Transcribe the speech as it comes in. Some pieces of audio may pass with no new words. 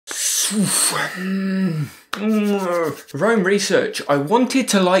Rome research. I wanted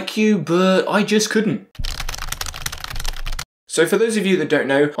to like you, but I just couldn't. So for those of you that don't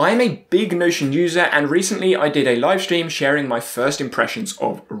know, I am a big Notion user, and recently I did a live stream sharing my first impressions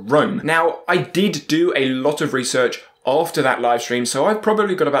of Rome. Now, I did do a lot of research after that live stream, so I've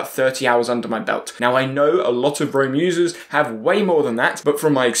probably got about 30 hours under my belt. Now, I know a lot of Rome users have way more than that, but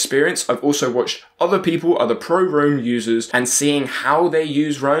from my experience, I've also watched other people, other pro-Rome users, and seeing how they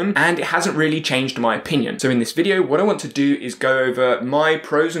use Rome, and it hasn't really changed my opinion. So in this video, what I want to do is go over my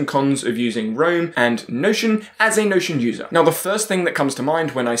pros and cons of using Rome and Notion as a Notion user. Now, the first thing that comes to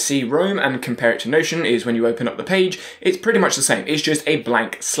mind when I see Rome and compare it to Notion is when you open up the page, it's pretty much the same. It's just a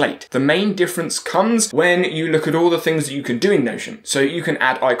blank slate. The main difference comes when you look at all the things that you can do in Notion. So you can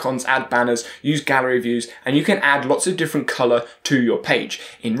add icons, add banners, use gallery views, and you can add lots of different color to your page.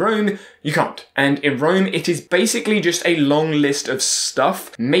 In Rome, you can't. And in Rome, it is basically just a long list of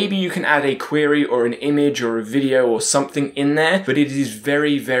stuff. Maybe you can add a query or an image or a video or something in there, but it is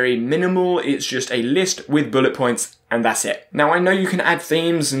very, very minimal. It's just a list with bullet points, and that's it. Now, I know you can add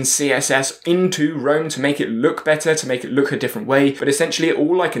themes and CSS into Rome to make it look better, to make it look a different way, but essentially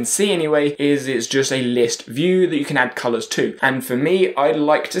all I can see anyway is it's just a list view that you can add colors to. And for me, I'd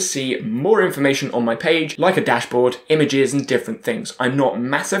like to see more information on my page, like a dashboard, images, and different things. I'm not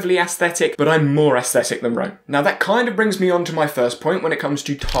massively aesthetic, but I'm more aesthetic than Rome. Now, that kind of brings me on to my first point when it comes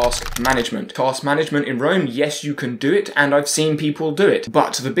to task management. Task management in Rome, yes, you can do it, and I've seen people do it.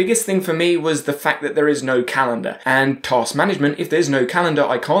 But the biggest thing for me was the fact that there is no calendar. And task management, if there's no calendar,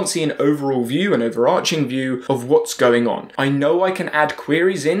 I can't see an overall view, an overarching view of what's going on. I know I can add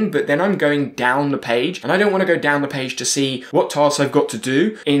queries in, but then I'm going down the page, and I don't want to go down the page to see what tasks I've got to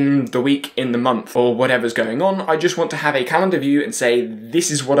do in the week, in the month, or whatever's going on. I just want to have a calendar view and say, this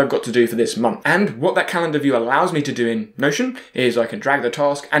is what I've got to do for this month. And what that calendar view allows me to do in Notion is I can drag the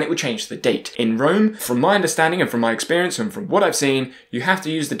task and it will change the date. In Rome, from my understanding and from my experience and from what I've seen, you have to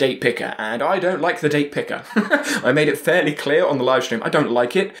use the date picker, and I don't like the date picker. I made it fairly clear on the live stream, I don't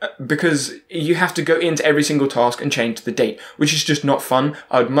like it because you have to go into every single task and change the date, which is just not fun.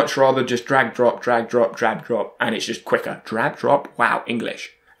 I would much rather just drag, drop, and it's just quicker. Drag, drop, wow,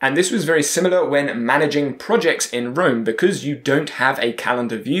 English. And this was very similar when managing projects in Rome, because you don't have a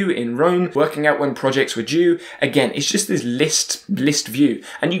calendar view in Rome, working out when projects were due. Again, it's just this list view,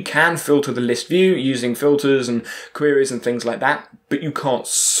 and you can filter the list view using filters and queries and things like that, but you can't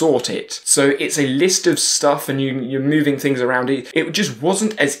sort it. So it's a list of stuff and you're moving things around. It just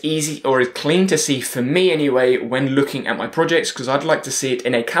wasn't as easy or as clean to see for me anyway when looking at my projects, because I'd like to see it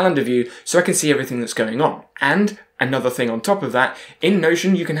in a calendar view so I can see everything that's going on. And another thing on top of that, in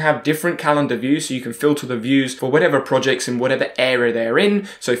Notion you can have different calendar views, so you can filter the views for whatever projects in whatever area they're in.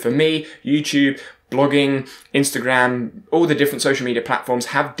 So for me, YouTube, blogging, Instagram, all the different social media platforms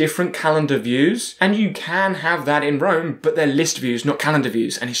have different calendar views, and you can have that in Rome, but they're list views, not calendar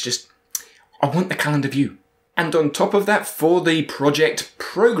views, and it's just, I want the calendar view. And on top of that, for the project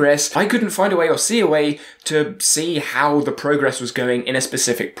progress, I couldn't find a way or see a way to see how the progress was going in a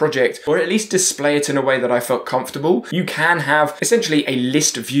specific project, or at least display it in a way that I felt comfortable. You can have essentially a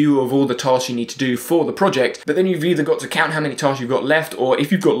list view of all the tasks you need to do for the project, but then you've either got to count how many tasks you've got left, or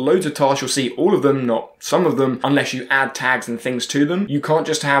if you've got loads of tasks, you'll see all of them, not some of them, unless you add tags and things to them. You can't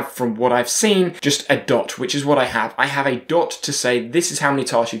just have, from what I've seen, just a dot, which is what I have. I have a dot to say, this is how many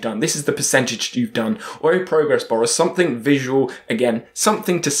tasks you've done, this is the percentage you've done, or a progress bar, or something visual, again,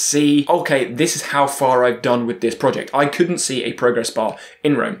 something to see, okay, this is how far I've done with this project. I couldn't see a progress bar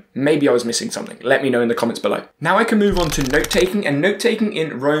in Rome. Maybe I was missing something. Let me know in the comments below. Now I can move on to note-taking, and note-taking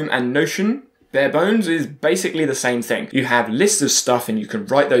in Rome and Notion, bare bones, is basically the same thing. You have lists of stuff and you can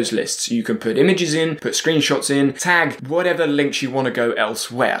write those lists. You can put images in, put screenshots in, tag whatever links you want to go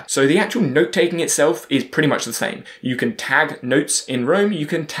elsewhere. So the actual note-taking itself is pretty much the same. You can tag notes in Rome, you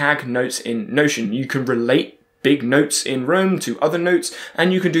can tag notes in Notion. You can relate big notes in Rome to other notes,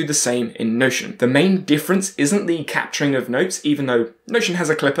 and you can do the same in Notion. The main difference isn't the capturing of notes, even though Notion has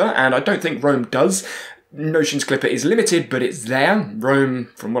a clipper, and I don't think Rome does. Notion's clipper is limited, but it's there.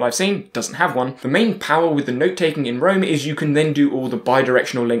 Rome, from what I've seen, doesn't have one. The main power with the note-taking in Rome is you can then do all the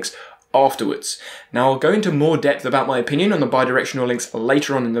bidirectional links afterwards. Now I'll go into more depth about my opinion on the bidirectional links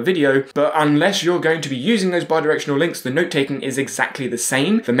later on in the video, but unless you're going to be using those bidirectional links, the note-taking is exactly the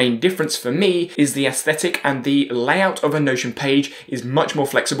same. The main difference for me is the aesthetic and the layout of a Notion page is much more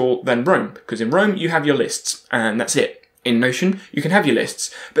flexible than Rome, because in Rome you have your lists and that's it. In Notion, you can have your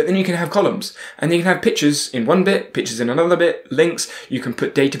lists, but then you can have columns, and then you can have pictures in one bit, pictures in another bit, links, you can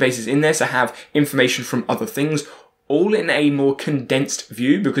put databases in there to have information from other things, all in a more condensed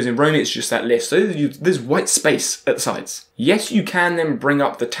view, because in Roam it's just that list. So there's white space at the sides. Yes, you can then bring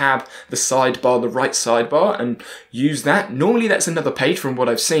up the tab, the sidebar, the right sidebar, and use that. Normally that's another page from what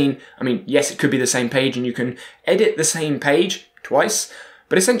I've seen. I mean, yes, it could be the same page and you can edit the same page twice,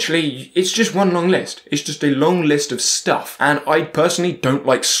 but essentially it's just one long list. It's just a long list of stuff. And I personally don't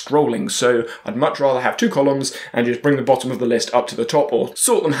like scrolling, so I'd much rather have 2 columns and just bring the bottom of the list up to the top, or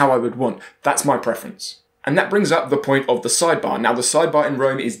sort them how I would want. That's my preference. And that brings up the point of the sidebar. Now, the sidebar in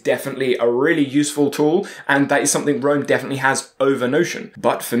Roam is definitely a really useful tool, and that is something Roam definitely has over Notion.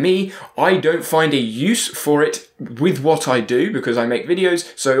 But for me, I don't find a use for it with what I do, because I make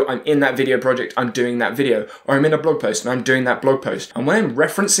videos, so I'm in that video project, I'm doing that video, or I'm in a blog post and I'm doing that blog post. And when I'm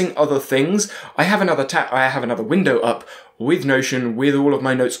referencing other things, I have another window up with Notion with all of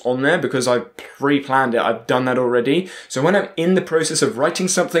my notes on there, because I've pre-planned it. I've done that already. So when I'm in the process of writing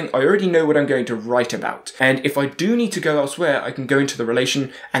something, I already know what I'm going to write about. And if I do need to go elsewhere, I can go into the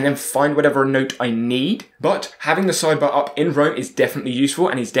relation and then find whatever note I need. But having the sidebar up in Roam is definitely useful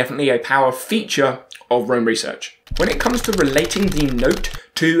and is definitely a power feature of Roam Research. When it comes to relating the note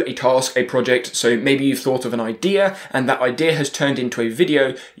to a task, a project, so maybe you've thought of an idea and that idea has turned into a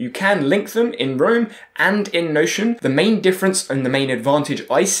video, you can link them in Roam and in Notion. The main difference and the main advantage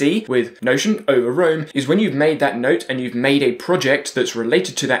I see with Notion over Roam is when you've made that note and you've made a project that's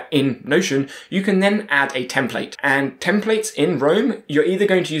related to that in Notion, you can then add a template. And templates in Roam, you're either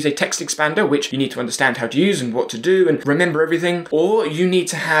going to use a text expander, which you need to understand how to use and what to do and remember everything, or you need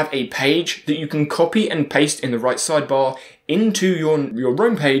to have a page that you can copy and paste in the right sidebar into your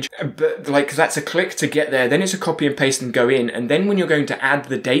Roam page, but like that's a click to get there, then it's a copy and paste and go in, and then when you're going to add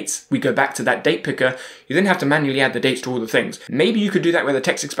the dates, we go back to that date picker, you then have to manually add the dates to all the things. Maybe you could do that with a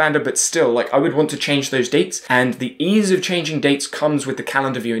text expander, but still, like I would want to change those dates, and the ease of changing dates comes with the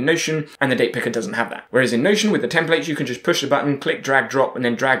calendar view in Notion, and the date picker doesn't have that. Whereas in Notion, with the templates, you can just push the button, click, drag, drop, and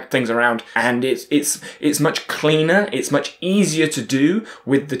then drag things around, and it's much cleaner, it's much easier to do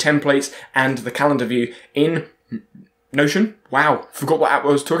with the templates and the calendar view in Notion. Wow, forgot what app I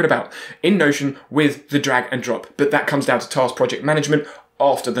was talking about. In Notion with the drag and drop, but that comes down to task project management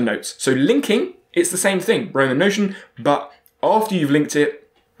after the notes. So linking, it's the same thing, Roam and Notion, but after you've linked it,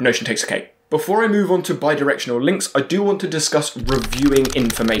 Notion takes the cake. Before I move on to bidirectional links, I do want to discuss reviewing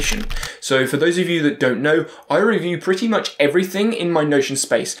information. So for those of you that don't know, I review pretty much everything in my Notion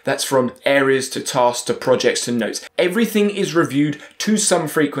space. That's from areas to tasks to projects to notes. Everything is reviewed to some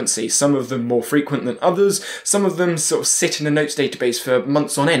frequency, some of them more frequent than others, some of them sort of sit in a notes database for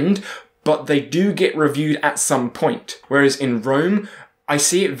months on end, but they do get reviewed at some point. Whereas in Roam, I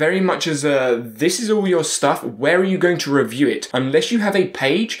see it very much as this is all your stuff, where are you going to review it? Unless you have a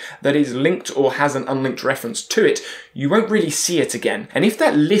page that is linked or has an unlinked reference to it, you won't really see it again. And if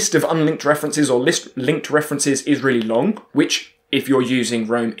that list of unlinked references or linked references is really long, which if you're using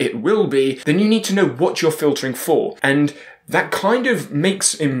Roam it will be, then you need to know what you're filtering for. And that kind of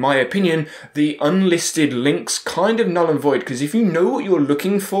makes, in my opinion, the unlisted links kind of null and void, because if you know what you're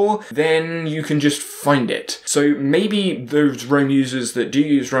looking for, then you can just find it. So maybe those Roam users that do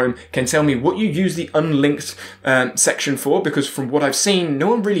use Roam can tell me what you use the unlinked section for, because from what I've seen,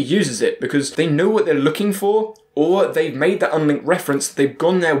 no one really uses it because they know what they're looking for, or they've made that unlinked reference, they've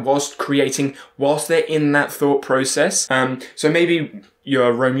gone there whilst they're in that thought process. So maybe you're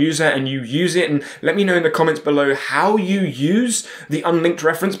a Roam user and you use it, and let me know in the comments below how you use the unlinked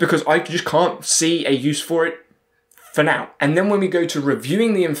reference, because I just can't see a use for it for now. And then when we go to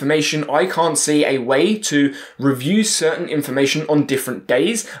reviewing the information, I can't see a way to review certain information on different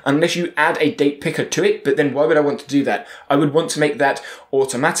days unless you add a date picker to it. But then why would I want to do that? I would want to make that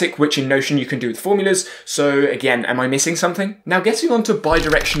automatic, which in Notion you can do with formulas. So again, am I missing something? Now getting on to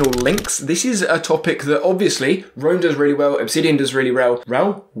bidirectional links, this is a topic that obviously Roam does really well, Obsidian does really well,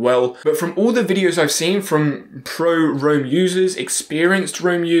 but from all the videos I've seen from pro Roam users, experienced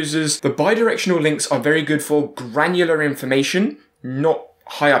Roam users, the bidirectional links are very good for granular information, not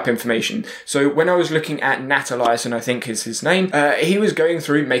high up information. So when I was looking at Nat Eliason, I think is his name, he was going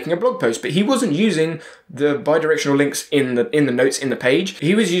through making a blog post, but he wasn't using the bidirectional links in the notes in the page.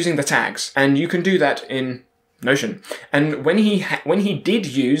 He was using the tags, and you can do that in Notion. And when he did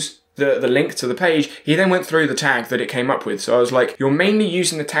use the link to the page, he then went through the tag that it came up with. So I was like, you're mainly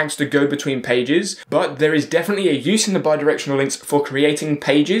using the tags to go between pages, but there is definitely a use in the bidirectional links for creating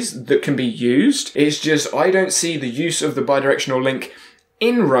pages that can be used. It's just, I don't see the use of the bidirectional link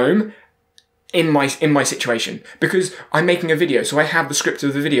in Roam in my situation, because I'm making a video, so I have the script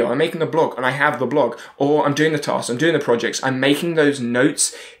of the video. I'm making a blog and I have the blog, or I'm doing the tasks, I'm doing the projects, I'm making those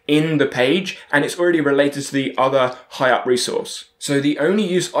notes in the page, and it's already related to the other high up resource. So the only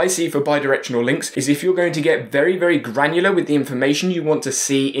use I see for bidirectional links is if you're going to get very, very granular with the information you want to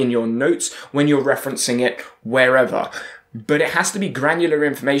see in your notes when you're referencing it wherever. But it has to be granular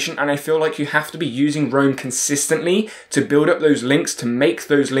information, and I feel like you have to be using Roam consistently to build up those links, to make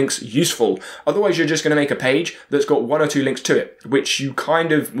those links useful. Otherwise, you're just going to make a page that's got 1 or 2 links to it, which you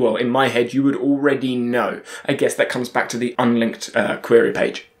kind of, well, in my head, you would already know. I guess that comes back to the unlinked query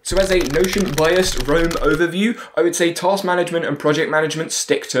page. So as a Notion biased Roam overview, I would say task management and project management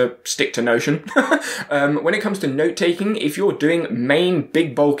stick to Notion. When it comes to note taking, if you're doing main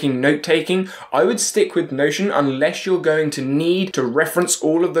big bulking note taking, I would stick with Notion unless you're going to need to reference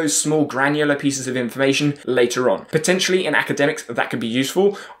all of those small granular pieces of information later on. Potentially in academics that could be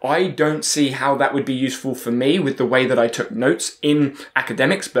useful. I don't see how that would be useful for me with the way that I took notes in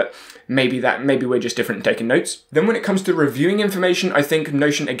academics, but maybe we're just different in taking notes. Then when it comes to reviewing information, I think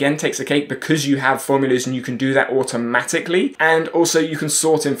Notion again takes the cake because you have formulas and you can do that automatically. And also you can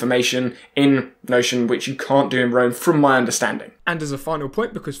sort information in Notion, which you can't do in Roam from my understanding. And as a final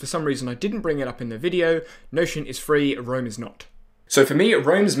point, because for some reason I didn't bring it up in the video, Notion is free, Roam is not. So for me,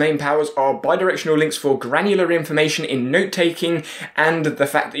 Roam's main powers are bidirectional links for granular information in note-taking and the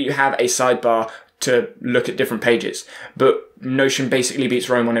fact that you have a sidebar to look at different pages. But Notion basically beats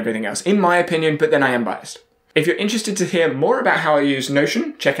Roam on everything else, in my opinion, but then I am biased. If you're interested to hear more about how I use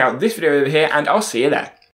Notion, check out this video over here and I'll see you there.